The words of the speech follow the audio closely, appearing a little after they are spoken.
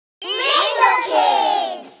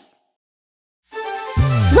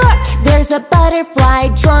There's a butterfly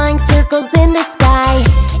drawing circles in the sky.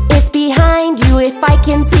 It's behind you, if I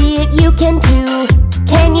can see it, you can too.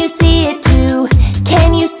 Can you see it too?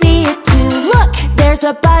 Can you see it too? Look, there's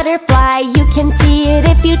a butterfly, you can see it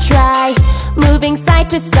if you try. Moving side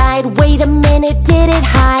to side, wait a minute, did it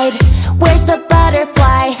hide? Where's the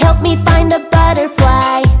butterfly? Help me find the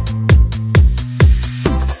butterfly.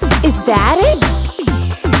 Is that it?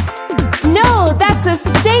 No, that's a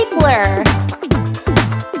stapler.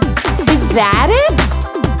 Is that it?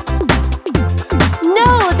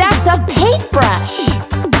 No, that's a paintbrush.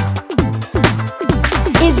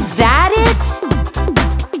 Is that it?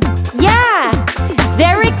 Yeah,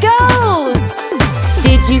 there it goes.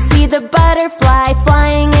 Did you see the butterfly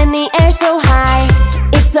flying in the air so high?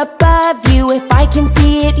 It's above you, if I can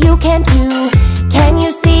see it, you can too. Can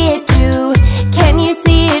you see it too? Can you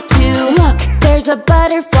see it too? Look, there's a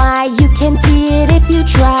butterfly, you can see it if you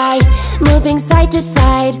try. Moving side to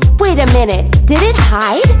side, wait a minute, did it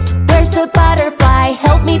hide? Where's the butterfly?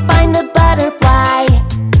 Help me find the butterfly.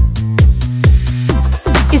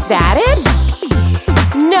 Is that it?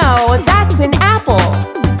 No, that's an apple.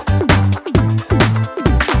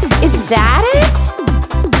 Is that it?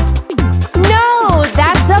 No,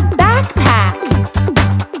 that's a backpack.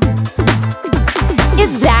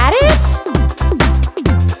 Is that it?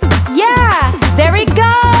 Yeah, there it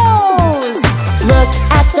goes! Look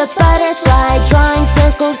at the butterfly drawing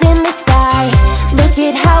circles in the sky. Look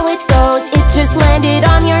at how it goes, it just landed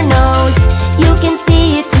on your nose. You can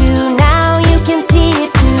see it too, now you can see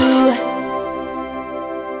it too.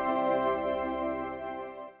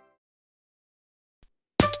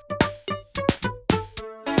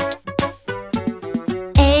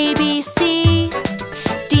 A, B, C,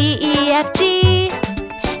 D, E, F, G,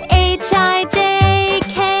 H, I, J,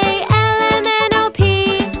 K, L, M, N, O, P.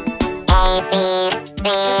 A, B,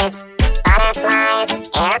 bees, butterflies,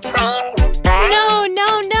 airplane, bird. No,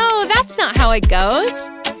 that's not how it goes.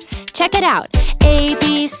 Check it out. A,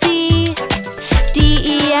 B, C, D,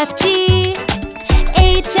 E, F, G,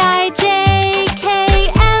 H, I, J, K,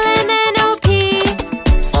 L, M, N, O, P.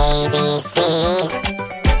 A, B, C,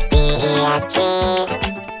 D, E, F, G,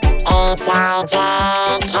 H, I, J,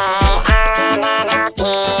 K, L, M, N, O, P.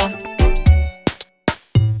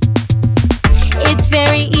 It's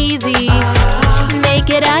very easy. Make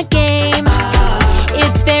it a game.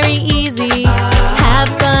 It's very easy. Have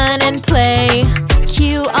fun and play.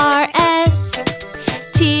 Q, R, S,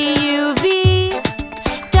 T, U, V,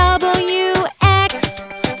 W, X,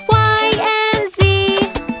 Y, and Z.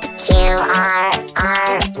 Q, R,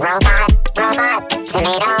 robot,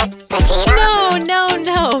 tomato, potato.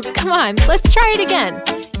 No. Come on, let's try it again.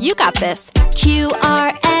 You got this. Q,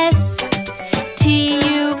 R, S, T,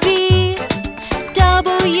 U, V,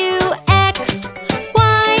 W, X,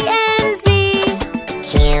 Y, and Z.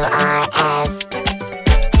 Q, R, S,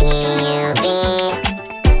 T, U, V,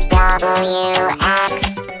 W, X,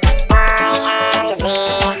 Y, and Z.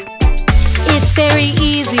 It's very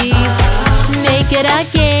easy. Make it a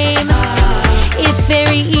game. It's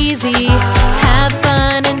very easy. Have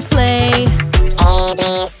fun and play. A, B,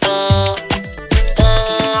 C, D, E,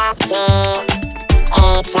 F, G,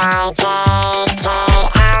 H, I, J, K,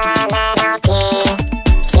 L, M, N, O, P,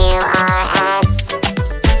 Q, R, S,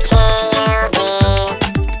 T, U, V,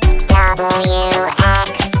 W,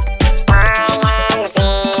 X, Y, and Z.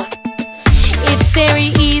 It's very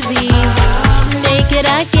easy. Make it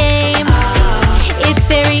a game. It's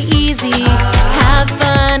very easy. Have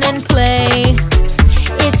fun and play.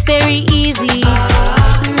 It's very easy.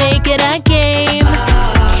 Make it a game.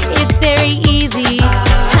 It's very easy.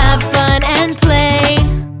 Have fun and play.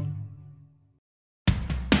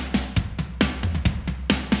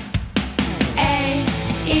 A,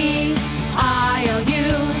 E, I, O,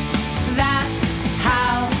 U. That's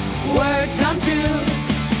how words come true.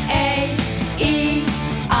 A, E,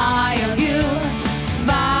 I, O, U.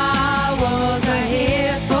 Vowels are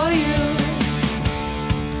here for you.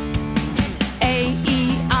 A,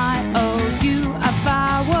 E, I, O, U are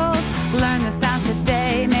vowels. Learn the sounds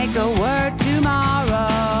today, make a word tomorrow.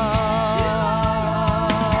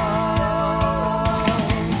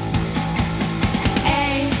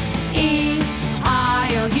 A, E,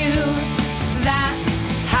 I, O, U. That's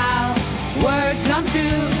how words come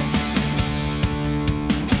true.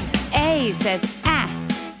 A says ah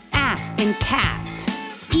in cat.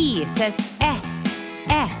 E says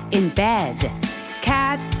in bed.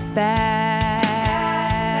 Cat, bed.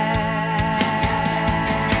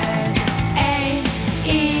 A,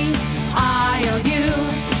 E, I, O, U.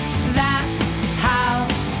 That's how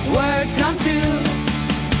words come true.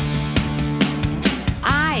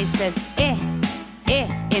 I says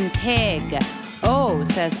in pig. O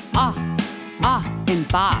says ah, ah in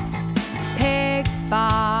box. Pig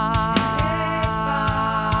box.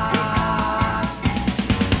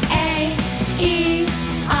 A, E,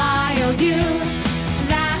 I, O, U.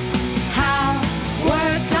 That's how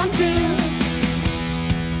words come true.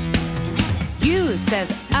 U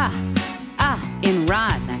says ah, ah in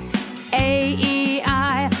run. A, E,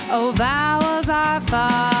 I, O, vowels are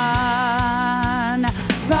fun.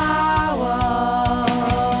 Vowels.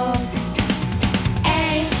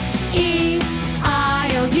 A, E,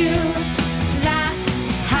 I, O, U. That's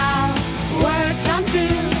how words come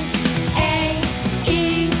true. A,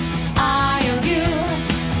 E, I, O, U.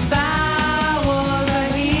 Vowels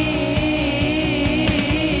are here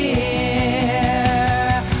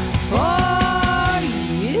for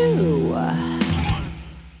you.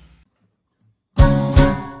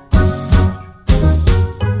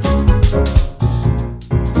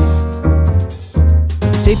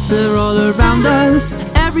 Shapes are all around us,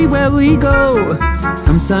 everywhere we go.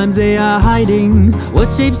 Sometimes they are hiding. What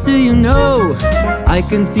shapes do you know? I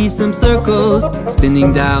can see some circles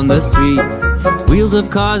spinning down the street. Wheels of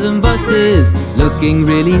cars and buses looking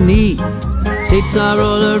really neat. Shapes are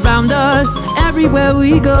all around us, everywhere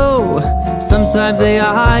we go. Sometimes they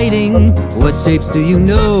are hiding. What shapes do you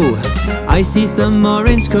know? I see some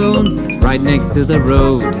orange cones right next to the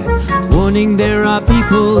road, warning there are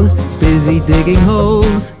people busy digging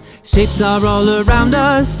holes. Shapes are all around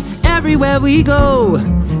us, everywhere we go.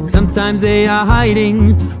 Sometimes they are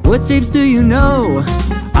hiding. What shapes do you know?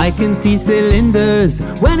 I can see cylinders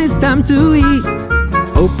when it's time to eat.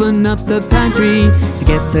 Open up the pantry to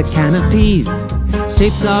get a can of peas.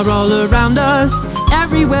 Shapes are all around us,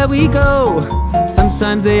 everywhere we go.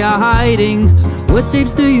 Sometimes they are hiding. What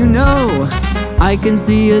shapes do you know? I can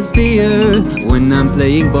see a sphere when I'm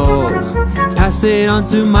playing ball. Pass it on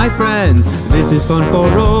to my friends, this is fun for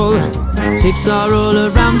all. Shapes are all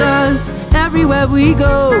around us, everywhere we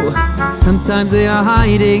go. Sometimes they are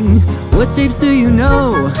hiding. What shapes do you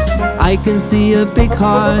know? I can see a big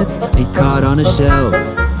heart, a card on a shelf,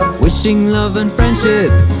 wishing love and friendship,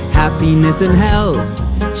 happiness and health.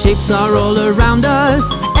 Shapes are all around us,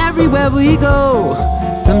 everywhere we go.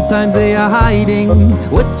 Sometimes they are hiding.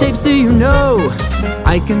 What shapes do you know?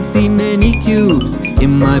 I can see many cubes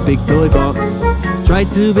in my big toy box. Try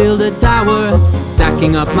to build a tower,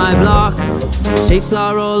 stacking up my blocks. Shapes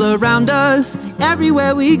are all around us,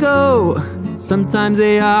 everywhere we go. Sometimes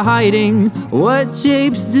they are hiding. What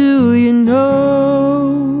shapes do you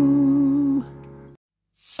know?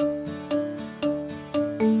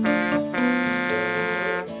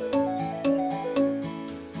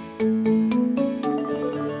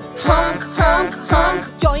 Honk, honk, honk,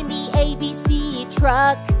 join the ABC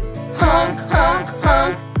truck. Honk, honk,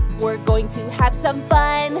 honk, we're going to have some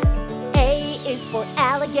fun. A is for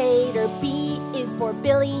alligator, B is for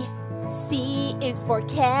Billy, C is for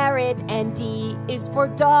carrot, and D is for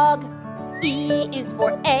dog. E is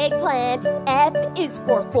for eggplant, F is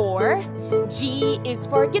for 4, G is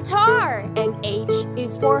for guitar, and H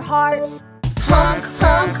is for heart. Honk,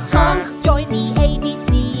 honk, honk, join the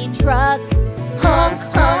ABC truck. Honk,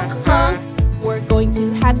 honk, honk, we're going to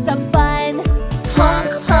have some fun. Honk,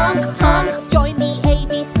 honk, honk, join the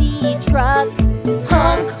ABC truck.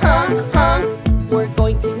 Honk, honk, honk, we're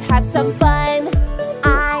going to have some fun.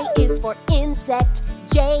 I is for insect,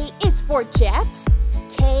 J is for jet,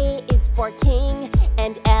 K is for king,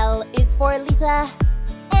 and L is for Lisa.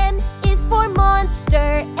 N is for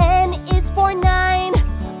monster, N is for 9,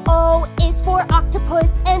 O is for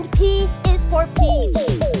octopus, and P is for peach.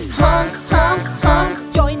 Honk, honk,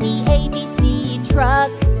 honk, join the ABC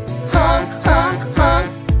truck. Honk, honk, honk,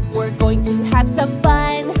 we're going to have some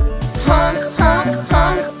fun. Honk, honk,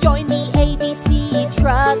 honk, join the ABC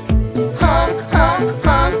truck. Honk, honk,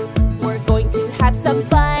 honk, we're going to have some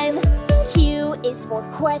fun. Q is for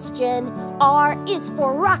question, R is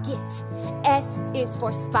for rocket, S is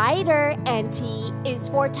for spider, and T is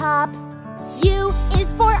for top. U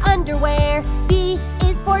is for underwear, V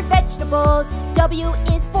is for vegetables, W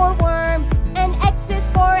is for worm, and X is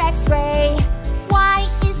for x-ray. Y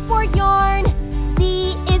is for yarn,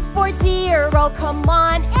 Z is for zero. Come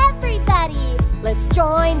on, everybody, let's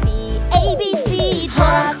join the ABC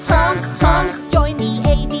truck. Honk, honk, honk, join the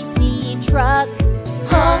ABC truck.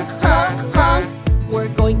 Honk, honk, honk, we're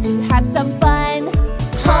going to have some fun.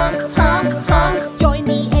 Honk, honk, honk, join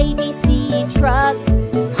the ABC truck.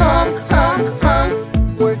 Honk, honk, honk,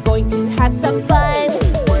 we're going to have some fun.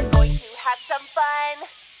 We're going to have some fun.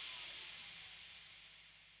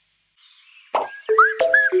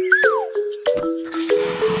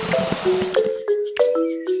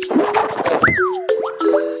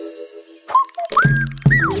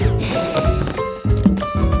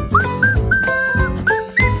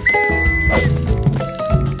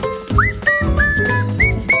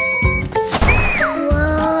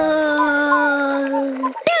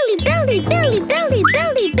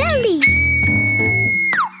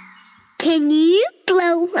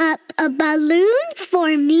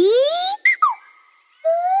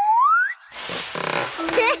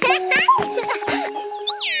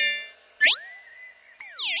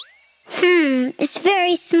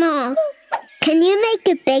 very small. Can you make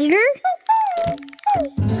it bigger?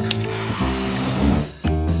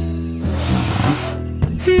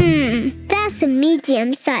 That's a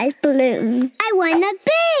medium-sized balloon. I want a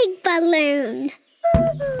big balloon.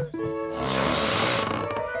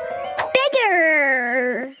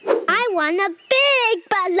 Bigger! I want a big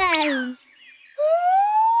balloon.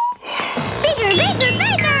 Bigger, bigger,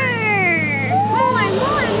 bigger! More,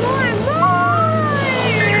 more, more, more!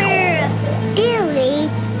 Really?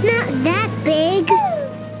 Not that big.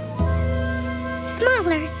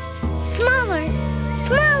 Smaller, smaller,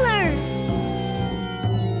 smaller!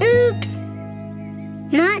 Oops!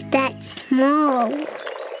 Not that small.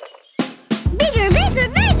 Bigger, bigger,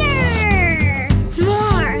 bigger!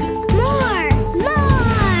 More, more,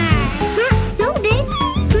 more! Not so big.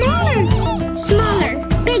 Smaller, smaller,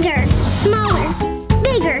 bigger, smaller,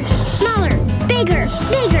 bigger, smaller, bigger,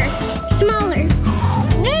 bigger, smaller,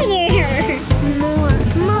 bigger! More,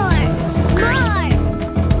 more, more!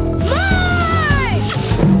 More!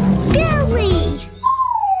 Billy!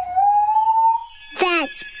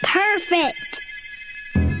 That's perfect!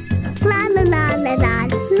 La la la la la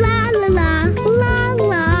la la la la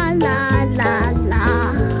la la la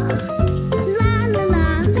la. La la la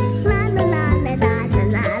la la la la la la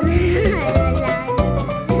la.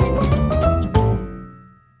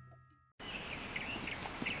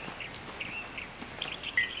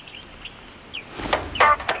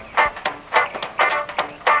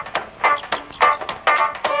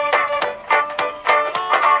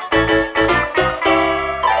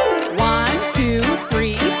 One, two,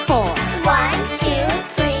 three, four. 1, 2,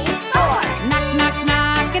 3, 4. Knock, knock,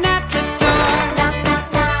 knocking at the door. Knock, knock,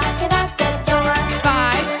 knocking at the door.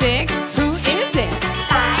 5, 6, who is it?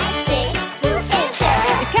 5, 6, who is it?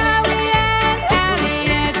 It's Callie and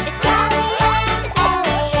Elliot. It's Callie and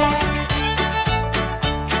Elliot.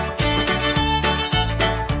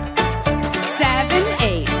 7,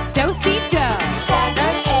 8, do-si-do.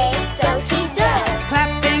 7, 8, do-si-do.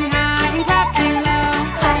 Clapping high and clapping low.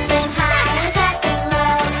 Clapping high and clapping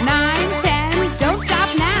low. 9, 10, don't stop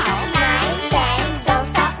now. 9, 10, don't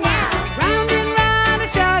stop now. Round and round, I'll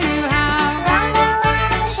show you how. Round and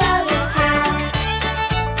round, I'll show you how.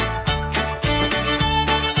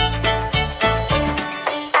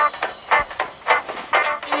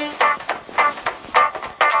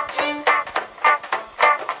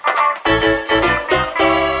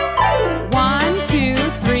 1, 2,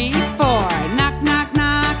 3, 4. Knock, knock,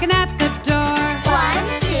 knocking at the door. 1,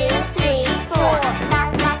 2, 3, 4.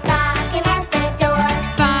 Knock, knock, knocking at the door.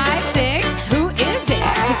 5, 6, who is it?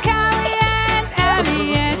 It's Callie and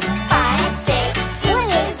Elliot. 5, 6, who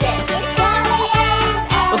is it? It's Callie and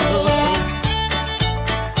Elliot.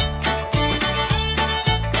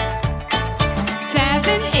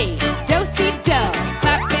 7, 8, do-si-do.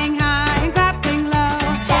 Clapping high and clapping low.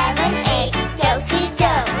 7, 8,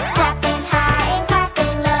 do-si-do. Clapping high and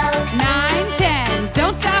clapping low. 9, 10,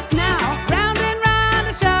 don't stop now. Round and round,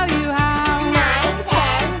 I'll show you how. 9,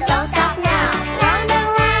 10, don't stop now. Round and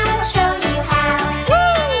round, I'll show you how.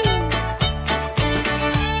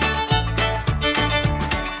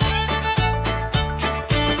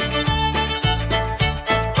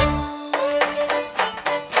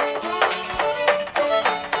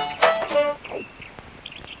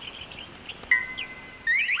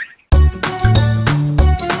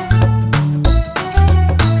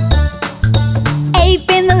 Ape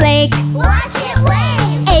in the lake, Watch it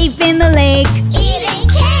wave. ape in the lake, Eating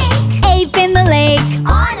cake ape in the lake.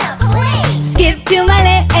 on a plate. Skip to my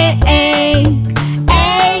leg,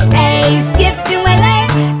 skip to my leg,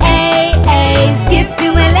 skip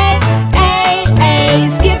to my leg,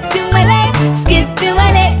 skip to my leg, skip to my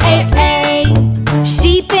leg.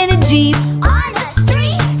 Sheep in a jeep, On a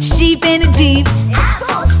street. sheep in a jeep, At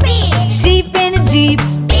full speed. sheep in a jeep.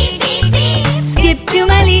 Beep, beep, beep. Skip to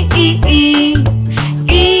my lee,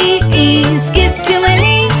 skip to my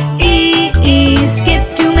lee, skip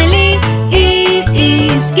to my lee,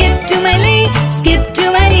 skip to my lee, skip to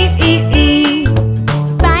my lee.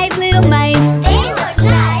 5 little mice, They look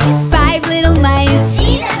nice. 5 little mice,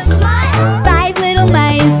 See them smile. 5 little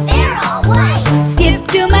mice. They're all white. Skip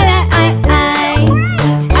to my lie,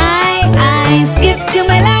 skip to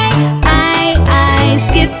my lie,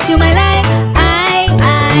 skip to my lie,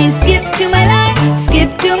 skip to my lie, skip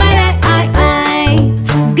to my lie.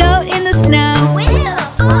 Goat in the snow, With the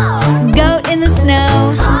flow. goat in the snow,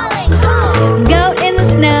 Calling home. goat in the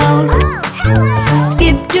snow. Oh, hello.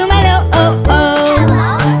 Skip to my low, Hello.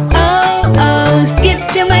 skip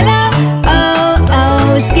to my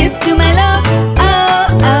low, skip to my low,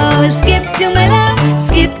 skip to my low,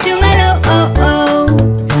 skip to my low.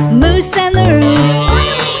 Moose on the roof,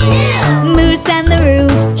 What do we do? moose on the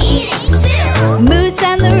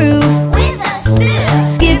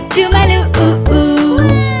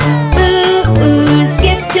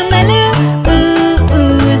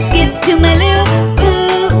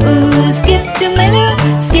skip to my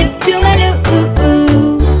loo, skip to my loo, ooh,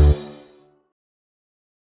 ooh.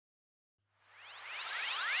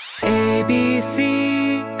 A, B,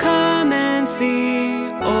 C, come and see.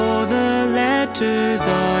 All the letters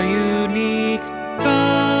are unique.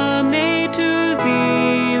 From A to Z,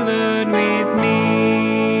 learn with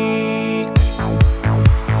me.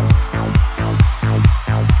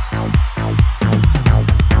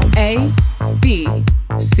 A, B,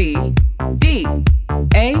 C, D.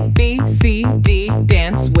 A, B, C, D,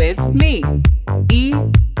 dance with me. E,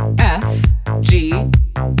 F, G,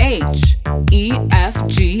 H. E, F,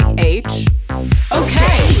 G, H.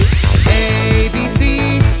 Okay! A, B,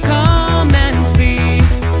 C, come and see.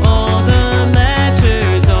 All the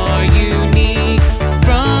letters are unique.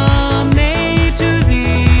 From A to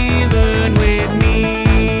Z, learn with me.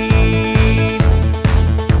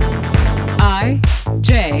 I,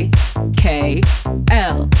 J, K,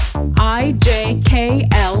 L. I, J, K,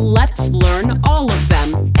 L. Let's learn all of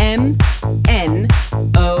them. M, N,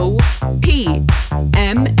 O, P.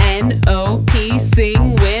 M, N, O, P.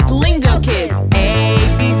 Sing with Lingokids. A,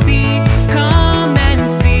 B, C, come and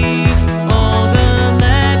see. All the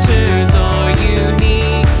letters are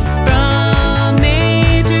unique. From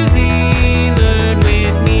A to Z, learn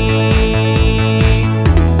with me.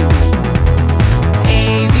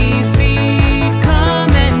 A, B, C,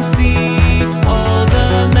 come and see. All the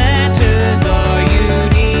letters are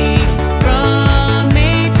unique. From A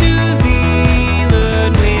to Z,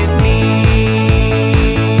 learn with me.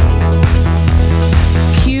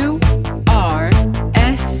 Q, R,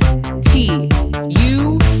 S, T,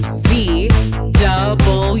 U, V,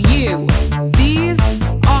 W. These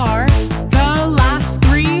are the last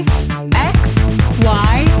three. X,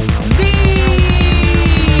 Y, Z.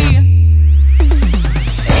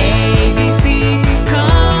 A, B, C,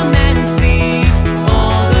 come and see.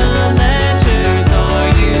 All the letters are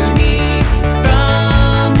unique.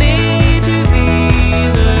 From A to Z,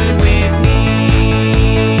 learn with me.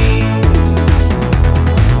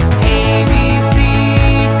 A, B, C,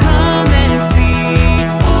 come and see.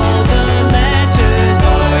 All the letters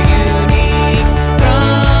are unique.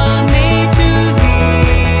 From A to Z,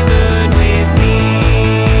 learn with me.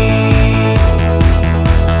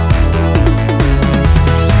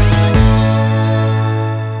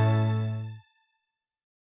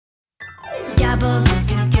 Doubles,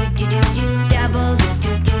 doubles, doubles,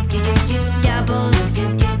 doubles,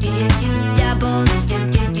 doubles,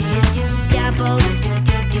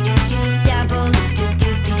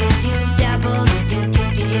 doubles, doubles.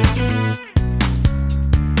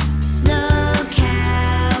 Look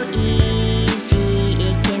how easy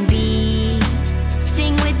it can be.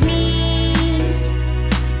 Sing with me.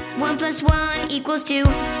 1 plus 1 equals 2.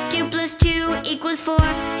 2 plus 2 equals 4.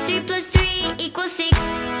 3 plus 3 equals 6.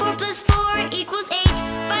 4 plus 4 equals 8.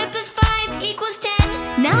 5 plus 5 equals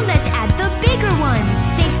 10. Now let's add the bigger ones.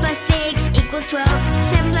 6 plus 6 equals 12.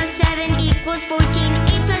 7 plus 7 equals 14.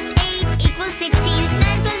 8 plus 8 equals 16.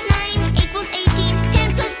 9 plus 9 equals 18.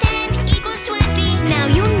 10 plus 10 equals 20. Now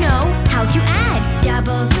you know how to add.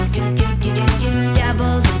 Doubles, doubles,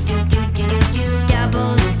 doubles,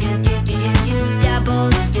 doubles, doubles,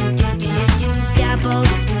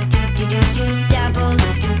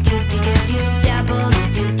 doubles, doubles.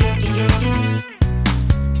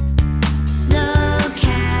 Look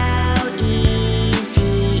how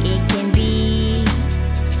easy it can be.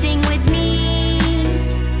 Sing with me.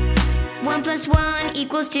 1 plus 1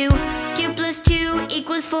 equals 2. 2 plus 2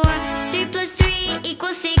 equals 4. 3 plus 3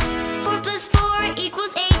 equals 6. 4 plus 4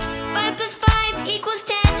 equals 8. 5 plus 5 equals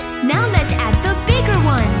 10. Now let's add the bigger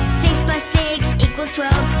ones. 6 plus 6 equals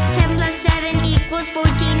 12. 7 plus 7 equals 14.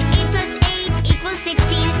 8 plus 8 equals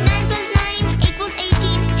 16. 9 plus 9 equals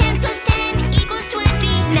 18. 10 plus 10 equals 20.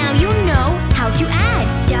 Now you know how to add.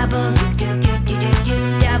 Doubles, doubles,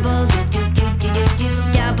 doubles,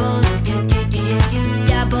 doubles, doubles, doubles,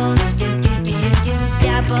 doubles,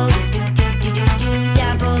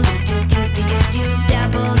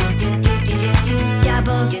 doubles.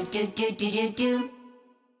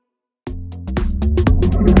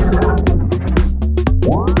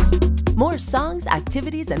 More songs,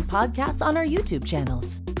 activities, and podcasts on our YouTube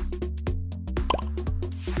channels.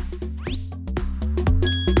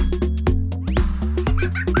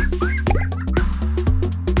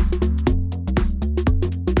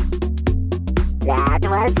 That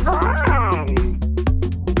was fun!